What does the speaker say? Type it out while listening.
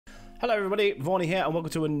Hello everybody, Vaughn here and welcome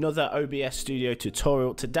to another OBS Studio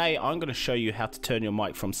tutorial. Today I'm going to show you how to turn your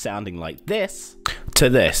mic from sounding like this to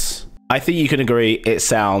this. I think you can agree it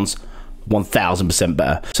sounds 1000%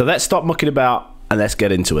 better. So let's stop mucking about and let's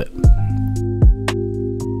get into it.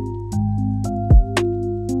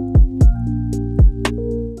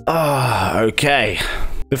 Okay.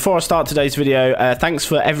 Before I start today's video, thanks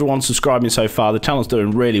for everyone subscribing so far. The channel's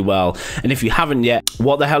doing really well. And if you haven't yet,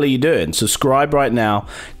 what the hell are you doing? Subscribe right now.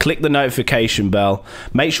 Click the notification bell.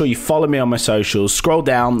 Make sure you follow me on my socials. Scroll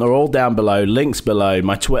down. They're all down below. Links below.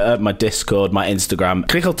 My Twitter, my Discord, my Instagram.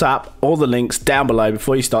 Click or tap all the links down below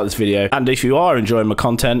before you start this video. And if you are enjoying my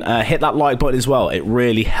content, hit that like button as well. It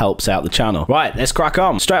really helps out the channel. Right, let's crack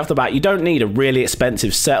on. Straight off the bat, you don't need a really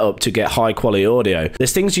expensive setup to get high quality audio.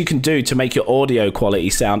 There's things you can do to make your audio quality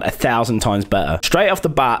sound 1,000 times better. Straight off the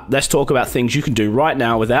bat, let's talk about things you can do right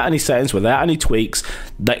now without any settings, without any tweaks,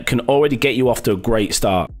 that can already get you off to a great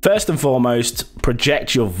start. First and foremost,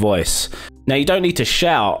 project your voice. Now, you don't need to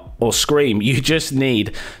shout or scream. You just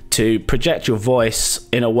need to project your voice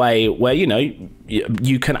in a way where, you know,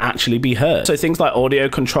 you can actually be heard. So things like audio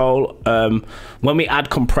control, when we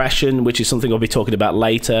add compression, which is something I'll be talking about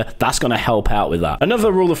later, that's going to help out with that.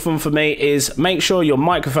 Another rule of thumb for me is make sure your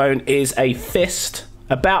microphone is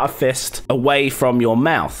about a fist away from your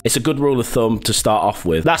mouth. It's a good rule of thumb to start off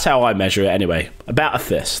with. That's how I measure it anyway, about a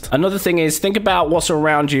fist. Another thing is think about what's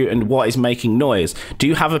around you and what is making noise. Do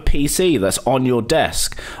you have a PC that's on your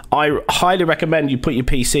desk? I highly recommend you put your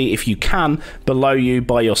PC, if you can, below you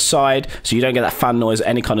by your side so you don't get that fan noise,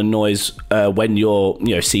 any kind of noise when your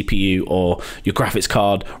CPU or your graphics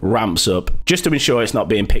card ramps up, just to ensure it's not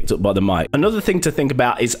being picked up by the mic. Another thing to think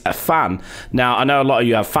about is a fan. Now, I know a lot of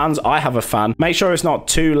you have fans. I have a fan. Make sure it's not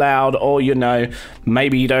too loud, or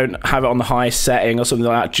maybe you don't have it on the highest setting or something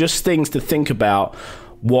like that. Just things to think about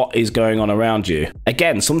what is going on around you.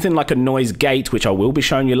 Again, something like a noise gate, which I will be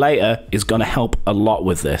showing you later, is going to help a lot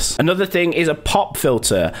with this. Another thing is a pop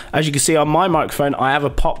filter. As you can see on my microphone, I have a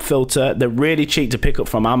pop filter. They're really cheap to pick up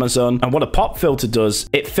from Amazon. And what a pop filter does,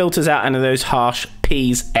 it filters out any of those harsh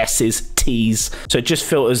P's, S's, T's. So it just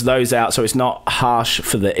filters those out so it's not harsh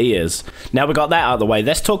for the ears. Now we got that out of the way,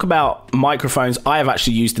 let's talk about microphones I have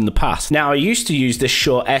actually used in the past. Now, I used to use this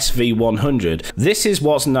Shure SV100. This is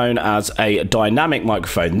what's known as a dynamic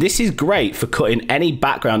microphone. This is great for cutting any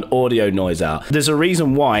background audio noise out. There's a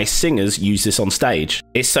reason why singers use this on stage.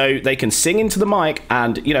 It's so they can sing into the mic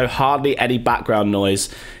and, hardly any background noise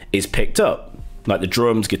is picked up, like the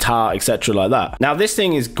drums, guitar, etc. like that. Now, this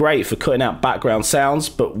thing is great for cutting out background sounds,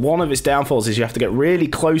 but one of its downfalls is you have to get really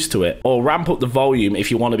close to it or ramp up the volume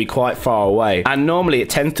if you want to be quite far away. And normally it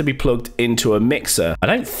tends to be plugged into a mixer. I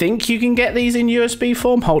don't think you can get these in USB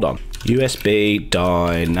form. Hold on. USB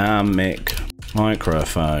dynamic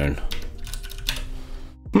microphone.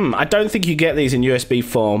 I don't think you get these in USB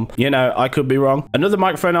form. I could be wrong. Another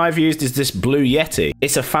microphone I've used is this Blue Yeti.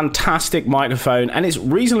 It's a fantastic microphone and it's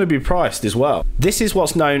reasonably priced as well. This is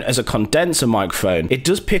what's known as a condenser microphone. It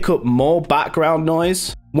does pick up more background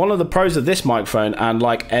noise. One of the pros of this microphone, and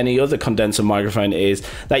like any other condenser microphone, is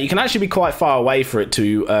that you can actually be quite far away for it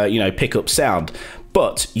to, pick up sound.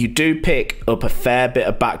 But you do pick up a fair bit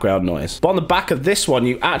of background noise. But on the back of this one,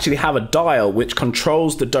 you actually have a dial which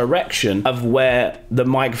controls the direction of where the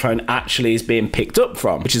microphone actually is being picked up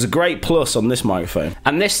from, which is a great plus on this microphone.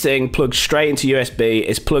 And this thing plugs straight into USB.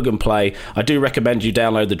 It's plug and play. I do recommend you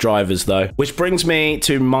download the drivers though. Which brings me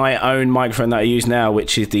to my own microphone that I use now,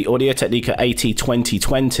 which is the Audio-Technica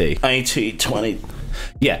AT2020.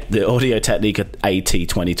 Yeah, the Audio-Technica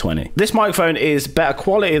AT2020. This microphone is better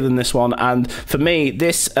quality than this one, and for me,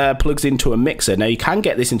 this plugs into a mixer. Now, you can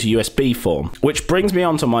get this into USB form, which brings me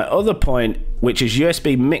on to my other point, which is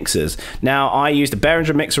USB mixers. Now, I used a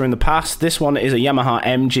Behringer mixer in the past. This one is a Yamaha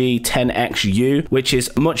MG10XU, which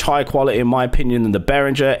is much higher quality in my opinion than the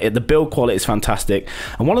Behringer. The build quality is fantastic.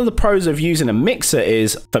 And one of the pros of using a mixer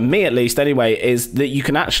is, for me at least anyway, is that you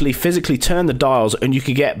can actually physically turn the dials and you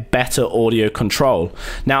can get better audio control.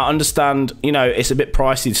 Now, understand, it's a bit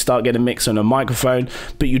pricey to start getting a mixer and a microphone,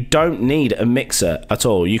 but you don't need a mixer at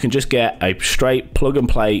all. You can just get a straight plug and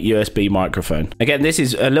play USB microphone. Again, this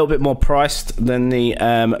is a little bit more priced than the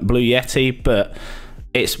Blue Yeti, but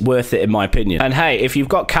it's worth it in my opinion. And hey, if you've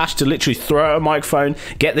got cash to literally throw at a microphone,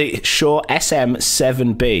 get the Shure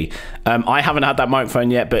SM7B. I haven't had that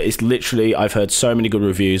microphone yet, but it's literally, I've heard so many good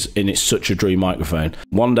reviews and it's such a dream microphone.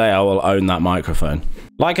 One day I will own that microphone.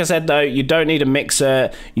 Like I said though, you don't need a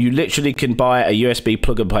mixer. You literally can buy a USB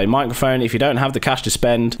plug and play microphone if you don't have the cash to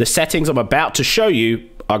spend. The settings I'm about to show you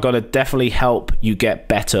are going to definitely help you get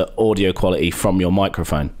better audio quality from your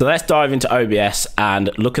microphone. So let's dive into OBS and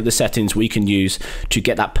look at the settings we can use to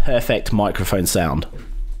get that perfect microphone sound.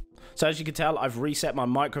 So as you can tell, I've reset my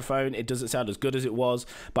microphone. It doesn't sound as good as it was,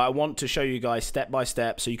 but I want to show you guys step by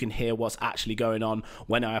step so you can hear what's actually going on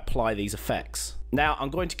when I apply these effects. Now, I'm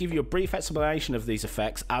going to give you a brief explanation of these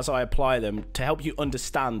effects as I apply them to help you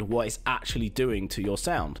understand what it's actually doing to your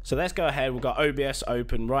sound. So let's go ahead. We've got OBS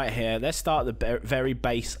open right here. Let's start at the very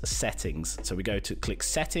base settings. So we go to click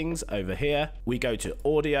settings over here. We go to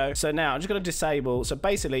audio. So now I'm just going to disable. So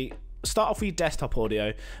basically, start off with your desktop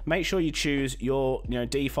audio. Make sure you choose your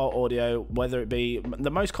default audio, whether it be,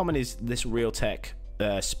 the most common is this Realtek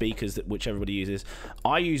speakers which everybody uses.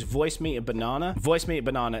 I use Voice Meter Banana. Voice Meter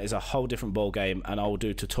Banana is a whole different ball game, and I will do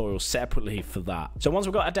a tutorial separately for that. So once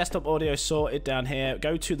we've got our desktop audio sorted down here,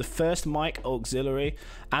 go to the first mic auxiliary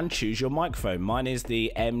and choose your microphone. Mine is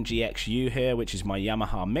the MGXU here, which is my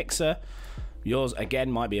Yamaha mixer. Yours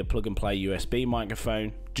again might be a plug and play USB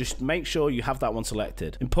microphone. Just make sure you have that one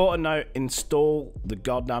selected. Important note, install the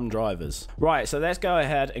goddamn drivers. Right, so let's go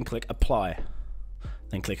ahead and click apply.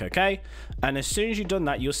 Then click OK, and as soon as you've done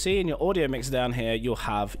that, you'll see in your audio mix down here, you'll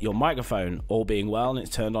have your microphone all being well, and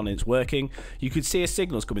it's turned on and it's working. You could see a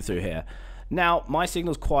signals coming through here. Now, my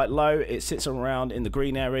signal's quite low. It sits around in the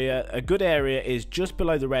green area. A good area is just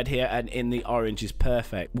below the red here, and in the orange is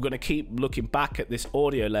perfect. We're going to keep looking back at this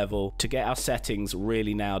audio level to get our settings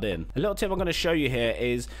really nailed in. A little tip I'm going to show you here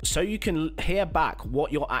is so you can hear back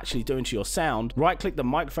what you're actually doing to your sound. Right-click the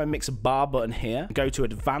microphone mixer bar button here. Go to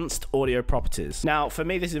advanced audio properties. Now, for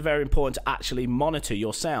me, this is very important to actually monitor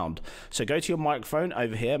your sound. So go to your microphone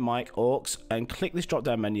over here, mic, aux, and click this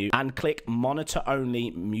drop-down menu and click monitor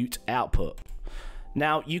only mute output.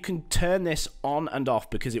 Now, you can turn this on and off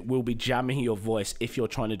because it will be jamming your voice if you're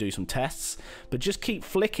trying to do some tests, but just keep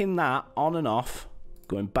flicking that on and off,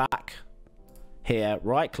 going back here,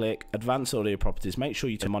 right click, advanced audio properties, make sure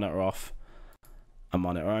you turn monitor off and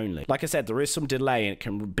monitor only. Like I said, there is some delay and it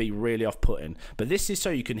can be really off-putting, but this is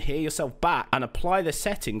so you can hear yourself back and apply the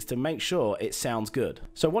settings to make sure it sounds good.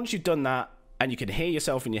 So once you've done that and you can hear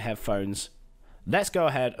yourself in your headphones, let's go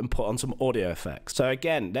ahead and put on some audio effects. So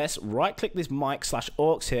again, let's right click this mic /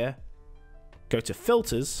 aux here, go to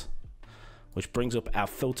filters, which brings up our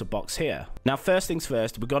filter box here. Now, first things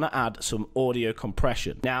first, we're going to add some audio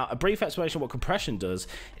compression. Now, a brief explanation of what compression does,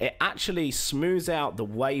 it actually smooths out the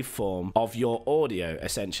waveform of your audio,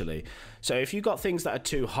 essentially. So if you've got things that are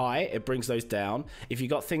too high, it brings those down. If you've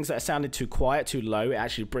got things that are sounding too quiet, too low, it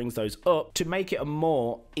actually brings those up to make it a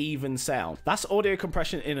more even sound. That's audio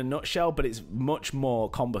compression in a nutshell, but it's much more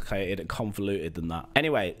complicated and convoluted than that.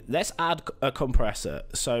 Anyway, let's add a compressor.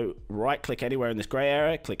 So right click anywhere in this gray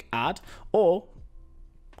area, click add, or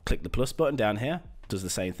click the plus button down here, does the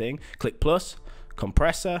same thing. Click plus,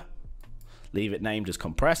 compressor, leave it named as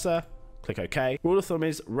compressor, click OK. Rule of thumb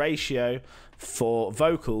is ratio for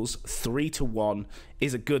vocals 3:1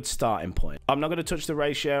 is a good starting point. I'm not going to touch the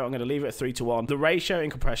ratio, I'm going to leave it at 3:1. The ratio in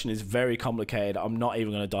compression is very complicated, I'm not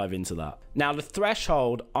even going to dive into that. Now the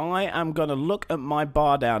threshold, I am going to look at my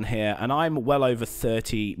bar down here and I'm well over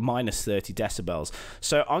minus 30 decibels.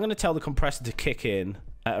 So I'm going to tell the compressor to kick in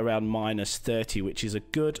at around minus 30, which is a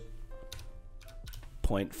good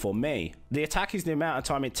point for me. The attack is the amount of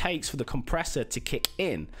time it takes for the compressor to kick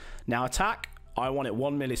in. Now attack, I want it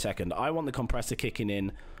 1 millisecond. I want the compressor kicking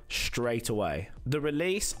in straight away. The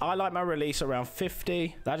release, I like my release around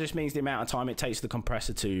 50. That just means the amount of time it takes the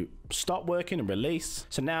compressor to stop working and release.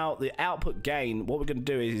 So now the output gain, what we're going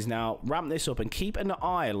to do is now ramp this up and keep an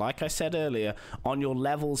eye, like I said earlier, on your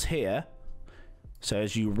levels here. So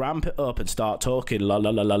as you ramp it up and start talking la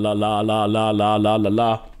la la la la la la la la la la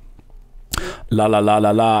la la la la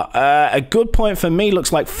la la. A good point for me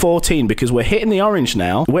looks like 14 because we're hitting the orange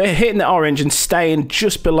now. We're hitting the orange and staying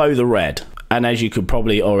just below the red. And as you could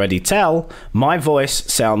probably already tell, my voice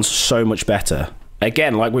sounds so much better.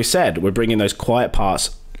 Again, like we said, we're bringing those quiet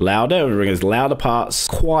parts louder, we're bringing those louder parts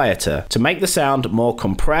quieter to make the sound more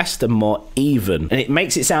compressed and more even. And it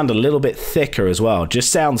makes it sound a little bit thicker as well,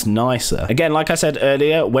 just sounds nicer. Again, like I said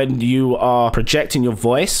earlier, when you are projecting your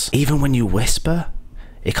voice, even when you whisper,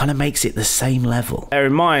 it kind of makes it the same level. Bear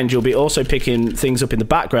in mind, you'll be also picking things up in the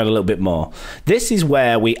background a little bit more. This is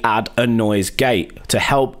where we add a noise gate to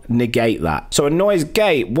help negate that. So a noise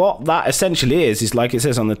gate, what that essentially is like it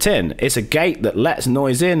says on the tin, it's a gate that lets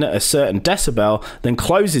noise in at a certain decibel, then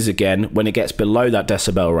closes again when it gets below that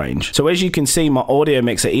decibel range. So as you can see, my audio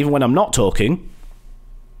mixer, even when I'm not talking,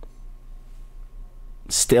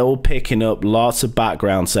 still picking up lots of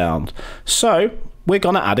background sound. So we're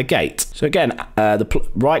going to add a gate. So again, the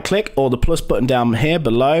right click or the plus button down here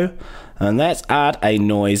below, And let's add a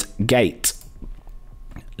noise gate.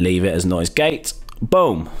 Leave it as noise gate.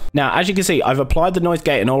 Boom. Now, as you can see, I've applied the noise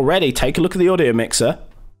gate, and already take a look at the audio mixer.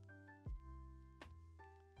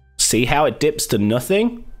 See how it dips to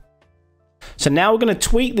nothing? So now we're going to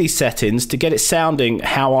tweak these settings to get it sounding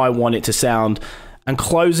how I want it to sound and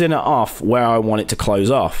closing it off where I want it to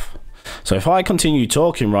close off. So if I continue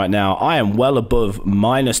talking right now, I am well above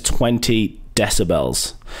minus 20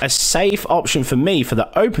 decibels. A safe option for me for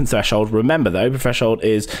the open threshold, remember the open threshold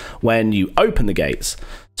is when you open the gates.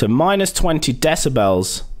 So minus 20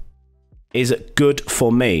 decibels is good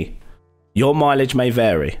for me. Your mileage may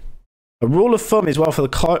vary. A rule of thumb as well for the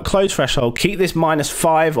close threshold, keep this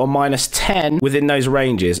 -5 or -10 within those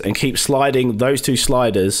ranges and keep sliding those two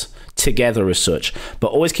sliders together as such.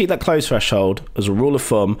 But always keep that close threshold as a rule of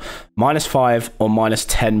thumb, -5 or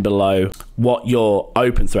 -10 below what your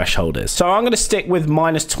open threshold is. So I'm going to stick with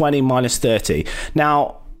 -20, -30.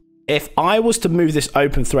 Now, if I was to move this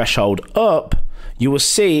open threshold up, you will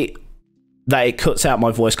see that it cuts out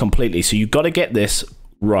my voice completely. So you've got to get this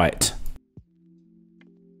right.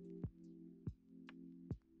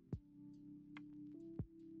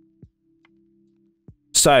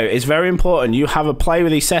 So it's very important you have a play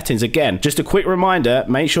with these settings. Again, just a quick reminder,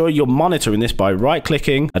 make sure you're monitoring this by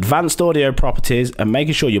right-clicking Advanced Audio Properties and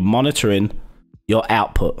making sure you're monitoring your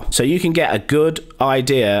output so you can get a good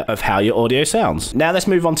idea of how your audio sounds. Now let's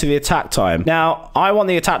move on to the attack time. Now I want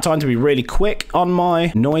the attack time to be really quick on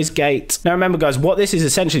my noise gate. Now remember guys, what this is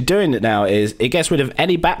essentially doing now is it gets rid of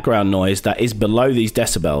any background noise that is below these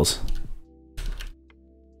decibels.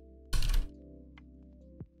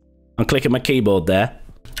 I'm clicking my keyboard there.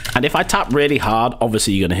 And if I tap really hard,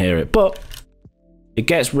 obviously you're going to hear it, but it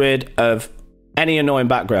gets rid of any annoying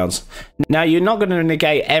backgrounds. Now, you're not going to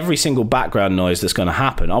negate every single background noise that's going to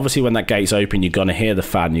happen. Obviously, when that gate's open, you're going to hear the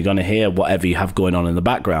fan. You're going to hear whatever you have going on in the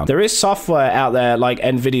background. There is software out there like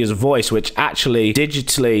NVIDIA's Voice, which actually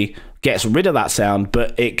digitally gets rid of that sound,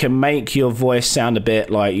 but it can make your voice sound a bit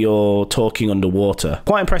like you're talking underwater.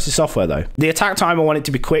 Quite impressive software, though. The attack time, I want it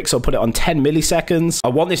to be quick, so I'll put it on 10 milliseconds. I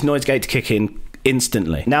want this noise gate to kick in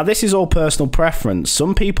instantly. Now this is all personal preference.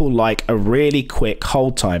 Some people like a really quick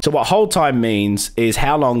hold time. So what hold time means is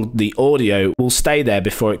how long the audio will stay there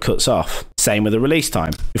before it cuts off. Same with the release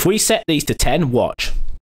time. If we set these to 10, watch.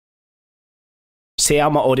 See how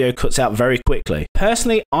my audio cuts out very quickly.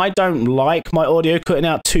 Personally, I don't like my audio cutting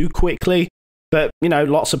out too quickly, but you know,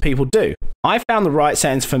 lots of people do. I found the right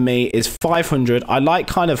settings for me is 500. I like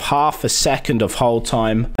kind of half a second of hold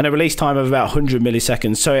time and a release time of about 100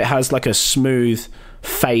 milliseconds. So it has like a smooth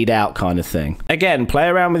fade out kind of thing. Again, play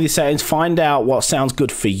around with your settings, find out what sounds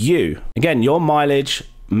good for you. Again, your mileage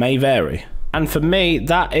may vary. And for me,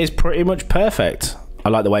 that is pretty much perfect. I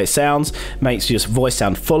like the way it sounds, makes your voice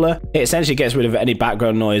sound fuller. It essentially gets rid of any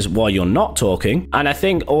background noise while you're not talking. And I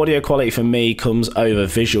think audio quality for me comes over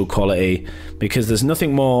visual quality because there's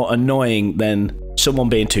nothing more annoying than someone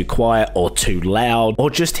being too quiet or too loud or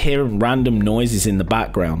just hearing random noises in the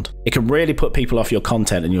background. It can really put people off your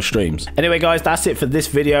content and your streams. Anyway guys, that's it for this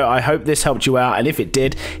video. I hope this helped you out, and if it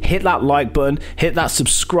did, hit that like button, hit that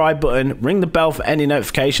subscribe button, ring the bell for any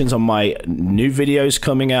notifications on my new videos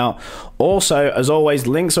coming out. Also, as always,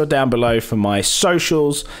 links are down below for my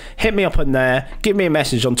socials. Hit me up on there, give me a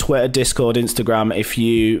message on Twitter, Discord, Instagram if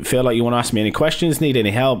you feel like you want to ask me any questions, need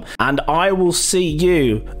any help, and I will see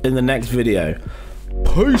you in the next video.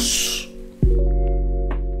 Peace.